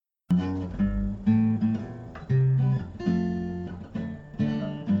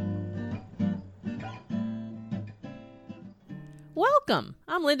Welcome.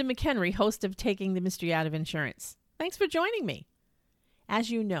 I'm Linda McHenry, host of Taking the Mystery Out of Insurance. Thanks for joining me. As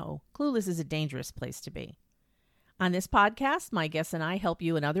you know, clueless is a dangerous place to be. On this podcast, my guests and I help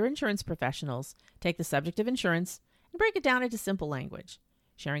you and other insurance professionals take the subject of insurance and break it down into simple language,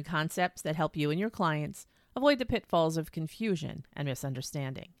 sharing concepts that help you and your clients avoid the pitfalls of confusion and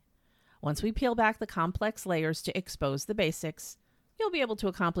misunderstanding. Once we peel back the complex layers to expose the basics, you'll be able to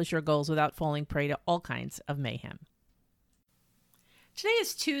accomplish your goals without falling prey to all kinds of mayhem. Today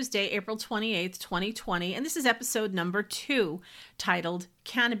is Tuesday, April 28th, 2020, and this is episode number 2, titled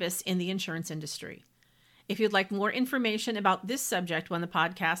Cannabis in the Insurance Industry. If you'd like more information about this subject when the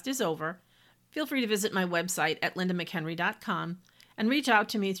podcast is over, feel free to visit my website at lindamchenry.com and reach out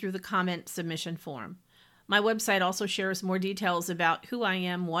to me through the comment submission form. My website also shares more details about who I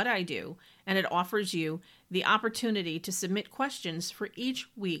am, what I do, and it offers you the opportunity to submit questions for each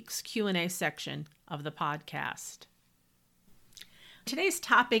week's Q&A section of the podcast. Today's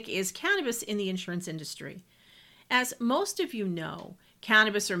topic is cannabis in the insurance industry. As most of you know,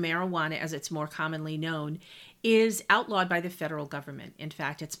 cannabis, or marijuana as it's more commonly known, is outlawed by the federal government. In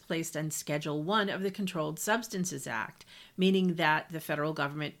fact, it's placed on Schedule 1 of the Controlled Substances Act, meaning that the federal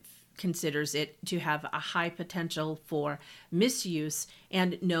government considers it to have a high potential for misuse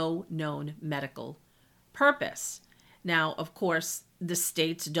and no known medical purpose. Now, of course, the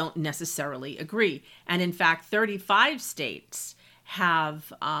states don't necessarily agree. And in fact, 35 states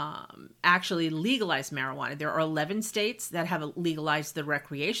have actually legalized marijuana. There are 11 states that have legalized the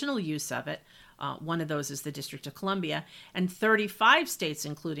recreational use of it. One of those is the District of Columbia. And 35 states,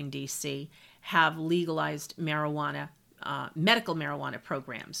 including D.C., have legalized marijuana, medical marijuana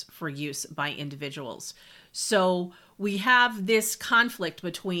programs for use by individuals. So we have this conflict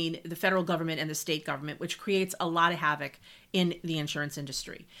between the federal government and the state government, which creates a lot of havoc in the insurance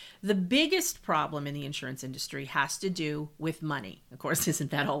industry. The biggest problem in the insurance industry has to do with money. Of course,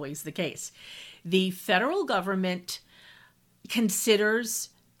 isn't that always the case? The federal government considers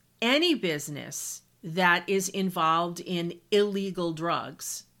any business that is involved in illegal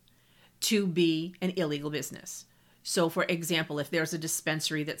drugs to be an illegal business. So, for example, if there's a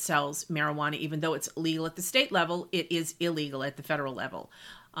dispensary that sells marijuana, even though it's legal at the state level, it is illegal at the federal level.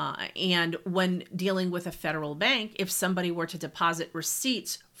 And when dealing with a federal bank, if somebody were to deposit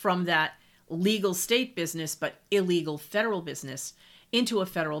receipts from that legal state business but illegal federal business into a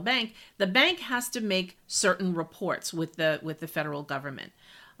federal bank, the bank has to make certain reports with the federal government.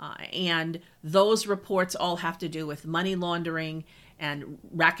 And those reports all have to do with money laundering and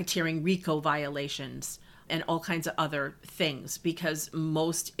racketeering, RICO violations, and all kinds of other things, because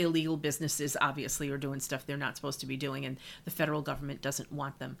most illegal businesses obviously are doing stuff they're not supposed to be doing, and the federal government doesn't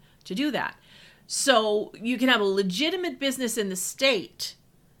want them to do that. So you can have a legitimate business in the state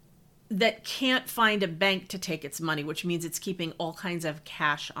that can't find a bank to take its money, which means it's keeping all kinds of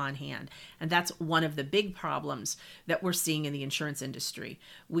cash on hand. And that's one of the big problems that we're seeing in the insurance industry.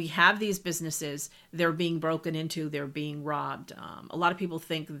 We have these businesses, they're being broken into, they're being robbed. A lot of people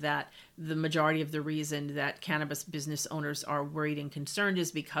think that the majority of the reason that cannabis business owners are worried and concerned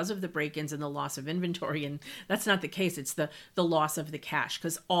is because of the break-ins and the loss of inventory. And that's not the case. It's the loss of the cash,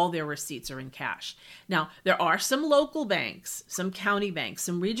 because all their receipts are in cash. Now, there are some local banks, some county banks,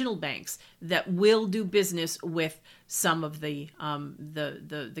 some regional banks that will do business with some of the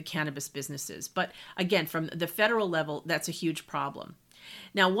cannabis businesses. But again, from the federal level, that's a huge problem.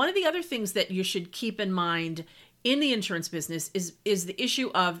 Now, one of the other things that you should keep in mind in the insurance business is the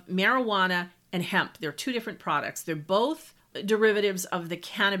issue of marijuana and hemp. They're two different products. They're both derivatives of the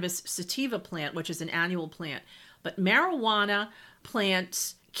cannabis sativa plant, which is an annual plant. But marijuana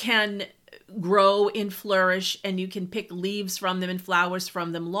plants can grow and flourish, and you can pick leaves from them and flowers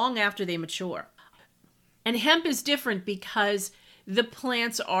from them long after they mature. And hemp is different because the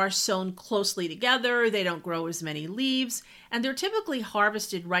plants are sown closely together, they don't grow as many leaves, and they're typically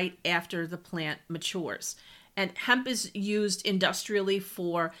harvested right after the plant matures. And hemp is used industrially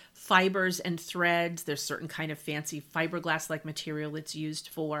for fibers and threads. There's certain kind of fancy fiberglass-like material it's used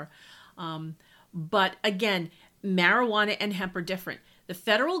for. But again, marijuana and hemp are different. The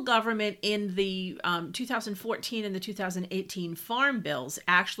federal government in the 2014 and the 2018 farm bills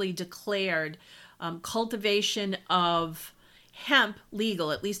actually declared cultivation of hemp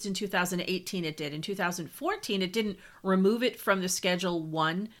legal, at least in 2018 it did. In 2014, it didn't remove it from the Schedule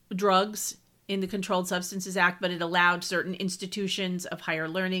 1 drugs in the Controlled Substances Act, but it allowed certain institutions of higher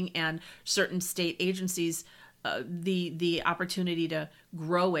learning and certain state agencies the opportunity to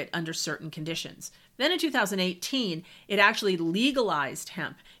grow it under certain conditions. Then in 2018, it actually legalized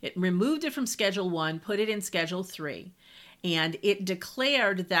hemp. It removed it from Schedule 1, put it in Schedule 3. And it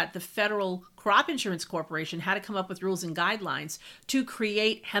declared that the Federal Crop Insurance Corporation had to come up with rules and guidelines to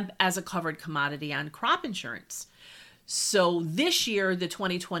create hemp as a covered commodity on crop insurance. So this year, the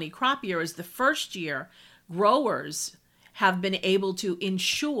 2020 crop year, is the first year growers have been able to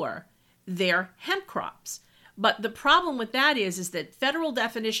insure their hemp crops. But the problem with that is that federal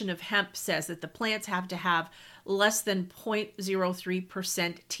definition of hemp says that the plants have to have less than 0.03%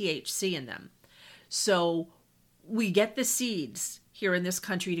 THC in them. So we get the seeds here in this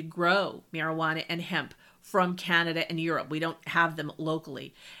country to grow marijuana and hemp from Canada and Europe. We don't have them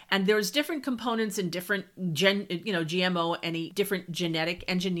locally. And there's different components and different GMO, any different genetic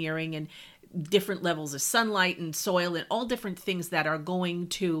engineering and different levels of sunlight and soil and all different things that are going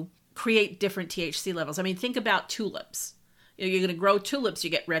to create different THC levels. I mean, think about tulips. You're going to grow tulips, you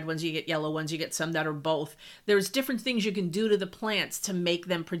get red ones, you get yellow ones, you get some that are both. There's different things you can do to the plants to make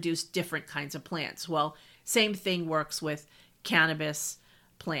them produce different kinds of plants. Well, same thing works with cannabis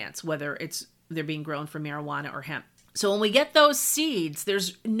plants, whether they're being grown for marijuana or hemp. So when we get those seeds,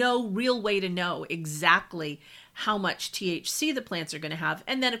 there's no real way to know exactly how much THC the plants are going to have.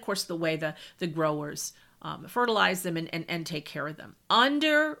 And then, of course, the way the growers fertilize them and take care of them.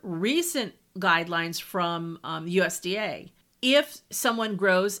 Under recent guidelines from USDA, if someone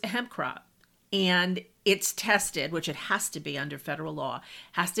grows a hemp crop and it's tested, which it has to be under federal law,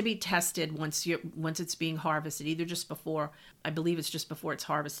 has to be tested once it's being harvested, either just before, I believe it's just before it's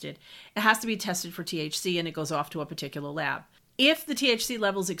harvested. It has to be tested for THC and it goes off to a particular lab. If the THC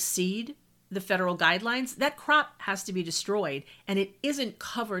levels exceed the federal guidelines, that crop has to be destroyed and it isn't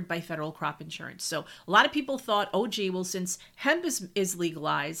covered by federal crop insurance. So a lot of people thought, oh gee, well, since hemp is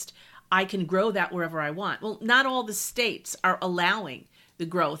legalized, I can grow that wherever I want. Well, not all the states are allowing the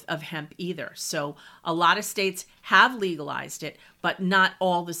growth of hemp either. So a lot of states have legalized it, but not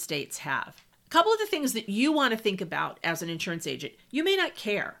all the states have. A couple of the things that you want to think about as an insurance agent: you may not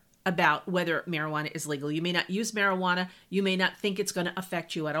care about whether marijuana is legal. You may not use marijuana. You may not think it's going to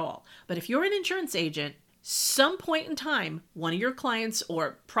affect you at all. But if you're an insurance agent, some point in time, one of your clients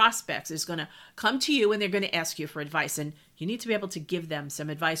or prospects is going to come to you and they're going to ask you for advice. And you need to be able to give them some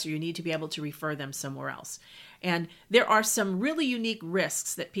advice, or you need to be able to refer them somewhere else. And there are some really unique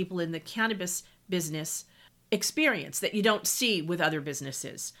risks that people in the cannabis business experience that you don't see with other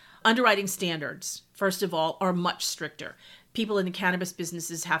businesses. Underwriting standards, first of all, are much stricter. People in the cannabis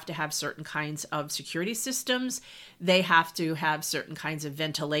businesses have to have certain kinds of security systems. They have to have certain kinds of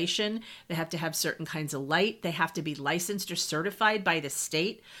ventilation. They have to have certain kinds of light. They have to be licensed or certified by the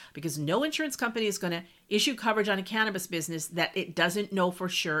state, because no insurance company is going to issue coverage on a cannabis business that it doesn't know for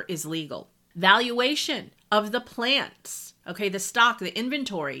sure is legal. Valuation of the plants, okay, the stock, the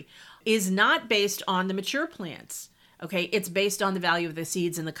inventory, is not based on the mature plants, okay? It's based on the value of the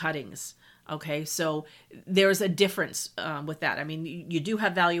seeds and the cuttings. Okay, so there's a difference with that. I mean, you do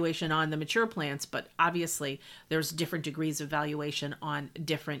have valuation on the mature plants, but obviously there's different degrees of valuation on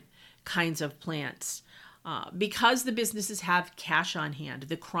different kinds of plants. Because the businesses have cash on hand,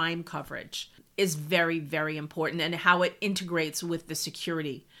 the crime coverage is very, very important, and how it integrates with the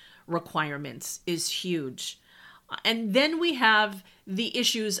security requirements is huge. And then we have the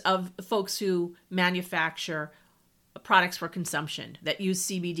issues of folks who manufacture products for consumption that use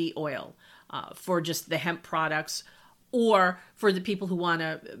CBD oil. For just the hemp products, or for the people who want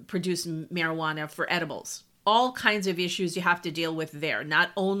to produce marijuana for edibles. All kinds of issues you have to deal with there. Not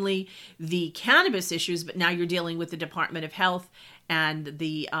only the cannabis issues, but now you're dealing with the Department of Health and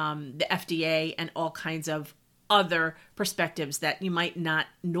the FDA and all kinds of other perspectives that you might not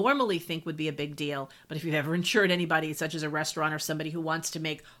normally think would be a big deal. But if you've ever insured anybody, such as a restaurant or somebody who wants to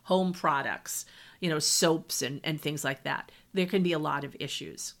make home products, soaps and things like that, there can be a lot of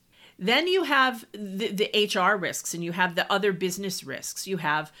issues. Then you have the HR risks, and you have the other business risks. You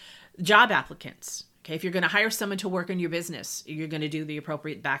have job applicants. Okay, if you're going to hire someone to work in your business, you're going to do the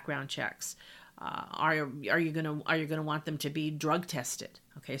appropriate background checks. Are you going to want them to be drug tested?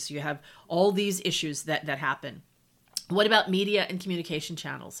 Okay, so you have all these issues that happen. What about media and communication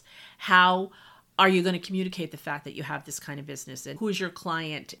channels? How are you going to communicate the fact that you have this kind of business, and who is your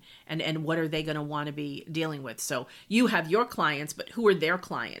client, and what are they going to want to be dealing with? So you have your clients, but who are their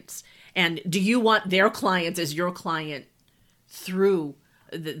clients? And do you want their clients as your client through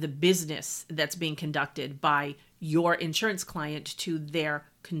the business that's being conducted by your insurance client to their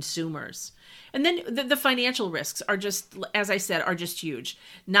consumers? And then the financial risks are just, as I said, are just huge.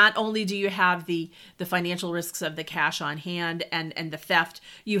 Not only do you have the financial risks of the cash on hand and the theft,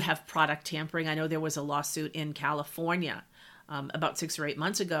 you have product tampering. I know there was a lawsuit in California about 6 or 8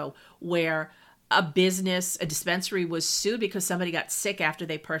 months ago where a dispensary was sued because somebody got sick after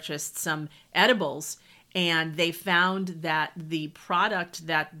they purchased some edibles, And they found that the product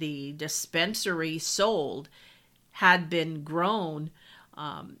that the dispensary sold had been grown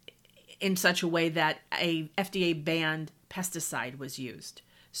in such a way that a FDA banned pesticide was used.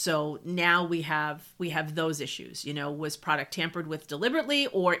 So now we have those issues. Was product tampered with deliberately,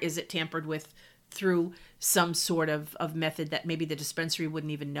 or is it tampered with through some sort of method that maybe the dispensary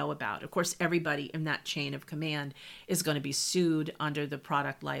wouldn't even know about? Of course, everybody in that chain of command is going to be sued under the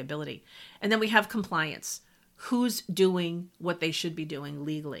product liability. And then we have compliance. Who's doing what they should be doing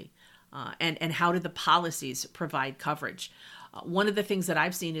legally? And how do the policies provide coverage? One of the things that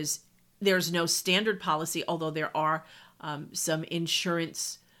I've seen is there's no standard policy, although there are some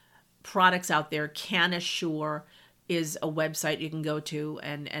insurance products out there. Cannabis is a website you can go to,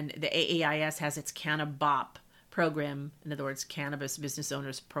 and the AAIS has its Cannabis program, in other words, Cannabis Business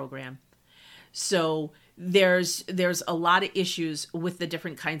Owners Program. So there's a lot of issues with the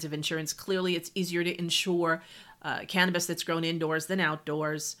different kinds of insurance. Clearly, it's easier to insure cannabis that's grown indoors than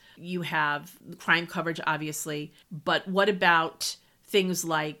outdoors. You have crime coverage, obviously, but what about things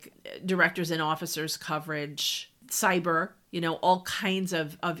like directors and officers coverage, cyber, all kinds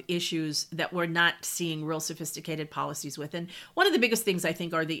of issues that we're not seeing real sophisticated policies with. And one of the biggest things I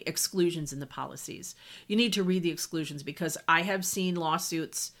think are the exclusions in the policies. You need to read the exclusions, because I have seen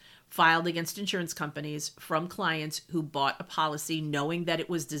lawsuits filed against insurance companies from clients who bought a policy knowing that it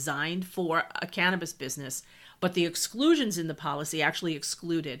was designed for a cannabis business, but the exclusions in the policy actually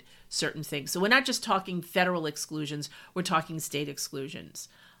excluded certain things. So we're not just talking federal exclusions, we're talking state exclusions.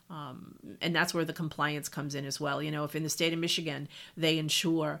 And that's where the compliance comes in as well. If in the state of Michigan, they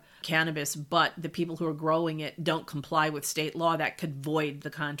insure cannabis, but the people who are growing it don't comply with state law, that could void the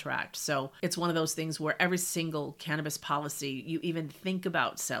contract. So it's one of those things where every single cannabis policy you even think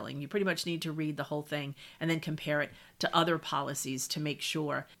about selling, you pretty much need to read the whole thing and then compare it to other policies to make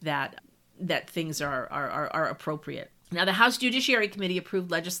sure that things are appropriate. Now, the House Judiciary Committee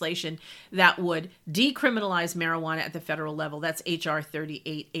approved legislation that would decriminalize marijuana at the federal level. That's H.R.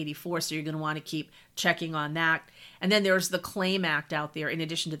 3884, so you're going to want to keep checking on that. And then there's the CLAIM Act out there, in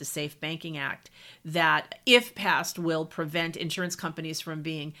addition to the Safe Banking Act, that, if passed, will prevent insurance companies from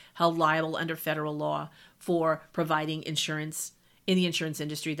being held liable under federal law for providing insurance in the insurance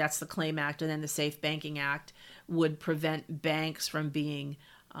industry. That's the CLAIM Act. And then the Safe Banking Act would prevent banks from being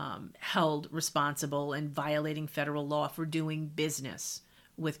held responsible and violating federal law for doing business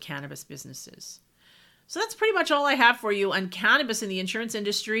with cannabis businesses. So that's pretty much all I have for you on cannabis in the insurance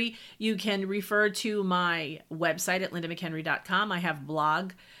industry. You can refer to my website at lindamchenry.com. I have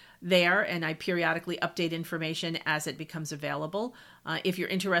blog there, and I periodically update information as it becomes available. If you're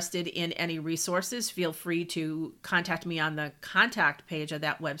interested in any resources, feel free to contact me on the contact page of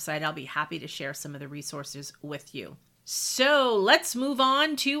that website. I'll be happy to share some of the resources with you. So let's move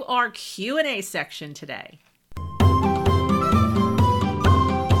on to our Q&A section today.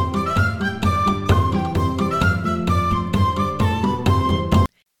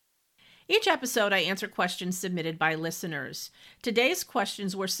 Each episode, I answer questions submitted by listeners. Today's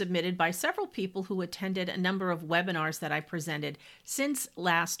questions were submitted by several people who attended a number of webinars that I presented since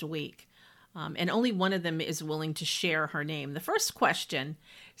last week. And only one of them is willing to share her name. The first question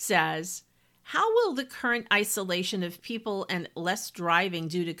says, how will the current isolation of people and less driving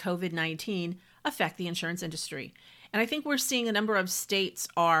due to COVID-19 affect the insurance industry? And I think we're seeing a number of states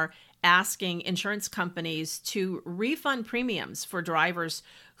are asking insurance companies to refund premiums for drivers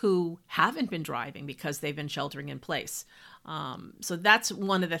who haven't been driving because they've been sheltering in place. So that's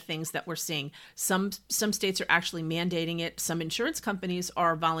one of the things that we're seeing. Some states are actually mandating it. Some insurance companies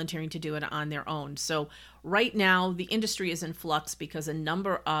are volunteering to do it on their own. So right now, the industry is in flux because a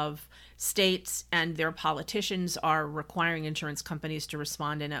number of states and their politicians are requiring insurance companies to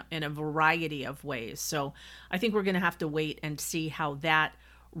respond in a variety of ways. So I think we're going to have to wait and see how that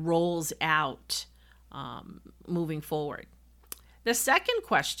rolls out moving forward. The second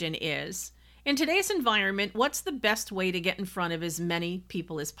question is, in today's environment, what's the best way to get in front of as many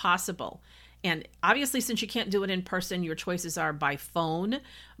people as possible? And obviously, since you can't do it in person, your choices are by phone,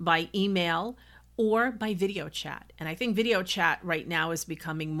 by email, or by video chat. And I think video chat right now is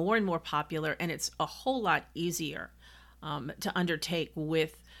becoming more and more popular, and it's a whole lot easier to undertake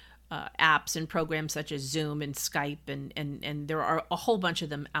with apps and programs such as Zoom and Skype, and there are a whole bunch of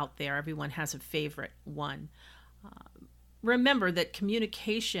them out there. Everyone has a favorite one. Remember that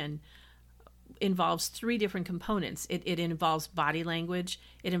communication involves three different components. It involves body language,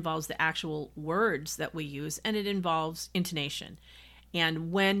 it involves the actual words that we use, and it involves intonation.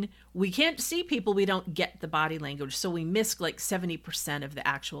 And when we can't see people, we don't get the body language. So we miss like 70% of the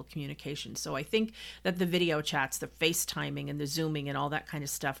actual communication. So I think that the video chats, the FaceTiming and the Zooming and all that kind of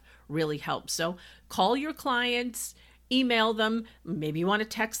stuff really helps. So call your clients, email them. Maybe you want to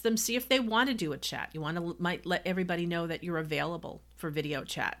text them, see if they want to do a chat. You might let everybody know that you're available for video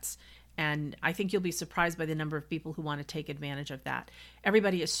chats. And I think you'll be surprised by the number of people who want to take advantage of that.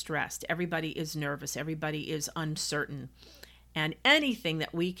 Everybody is stressed. Everybody is nervous. Everybody is uncertain. And anything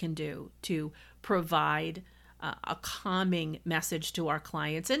that we can do to provide a calming message to our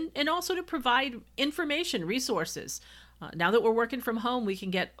clients and also to provide information, resources. Now that we're working from home, we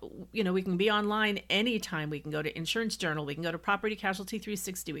can we can be online anytime. We can go to Insurance Journal. We can go to Property Casualty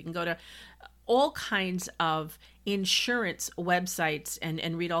 360. We can go to all kinds of insurance websites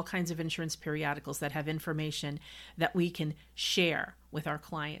and read all kinds of insurance periodicals that have information that we can share with our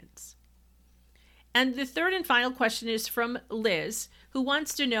clients. And the third and final question is from Liz, who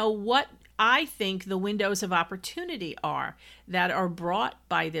wants to know what I think the windows of opportunity are that are brought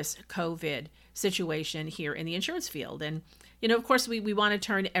by this COVID situation here in the insurance field. And, of course, we want to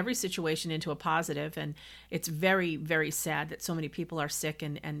turn every situation into a positive. And it's very, very sad that so many people are sick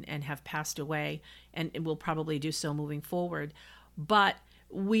and have passed away and will probably do so moving forward. But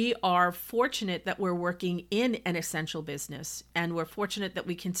we are fortunate that we're working in an essential business, and we're fortunate that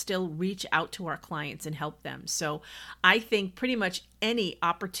we can still reach out to our clients and help them. So I think pretty much any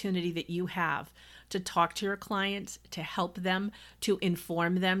opportunity that you have to talk to your clients, to help them, to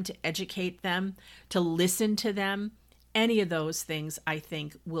inform them, to educate them, to listen to them, any of those things I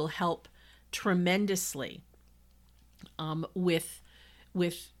think will help tremendously with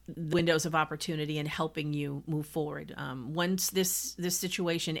windows of opportunity and helping you move forward. Once this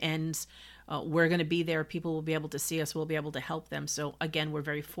situation ends, we're going to be there. People will be able to see us. We'll be able to help them. So again, we're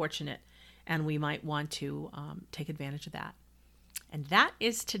very fortunate, and we might want to take advantage of that. And that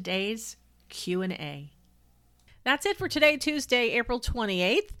is today's Q&A. That's it for today, Tuesday, April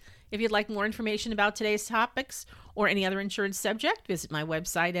 28th. If you'd like more information about today's topics or any other insurance subject, visit my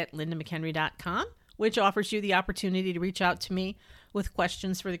website at lindamchenry.com, which offers you the opportunity to reach out to me with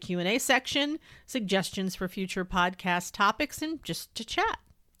questions for the Q&A section, suggestions for future podcast topics, and just to chat.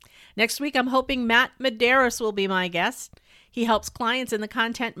 Next week, I'm hoping Matt Medeiros will be my guest. He helps clients in the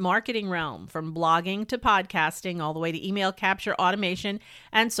content marketing realm, from blogging to podcasting, all the way to email capture, automation,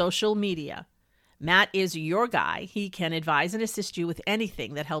 and social media. Matt is your guy. He can advise and assist you with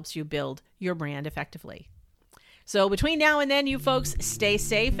anything that helps you build your brand effectively. So between now and then, you folks stay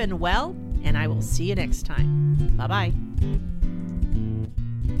safe and well, and I will see you next time. Bye-bye.